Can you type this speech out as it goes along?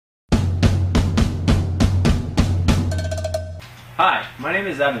Hi, my name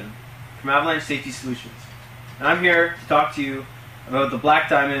is Evan from Avalanche Safety Solutions, and I'm here to talk to you about the Black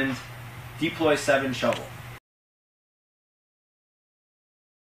Diamond Deploy 7 shovel.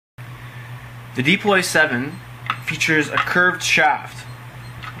 The Deploy 7 features a curved shaft.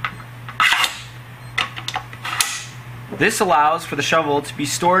 This allows for the shovel to be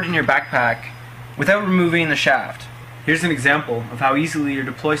stored in your backpack without removing the shaft. Here's an example of how easily your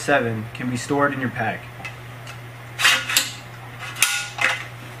Deploy 7 can be stored in your pack.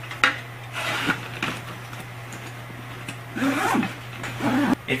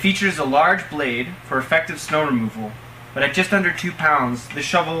 It features a large blade for effective snow removal, but at just under 2 pounds, this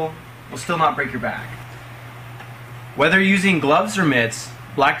shovel will still not break your back. Whether using gloves or mitts,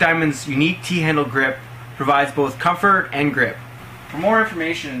 Black Diamond's unique T-handle grip provides both comfort and grip. For more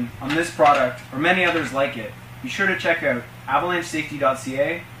information on this product or many others like it, be sure to check out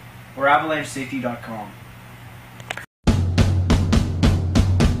avalanchesafety.ca or avalanchesafety.com.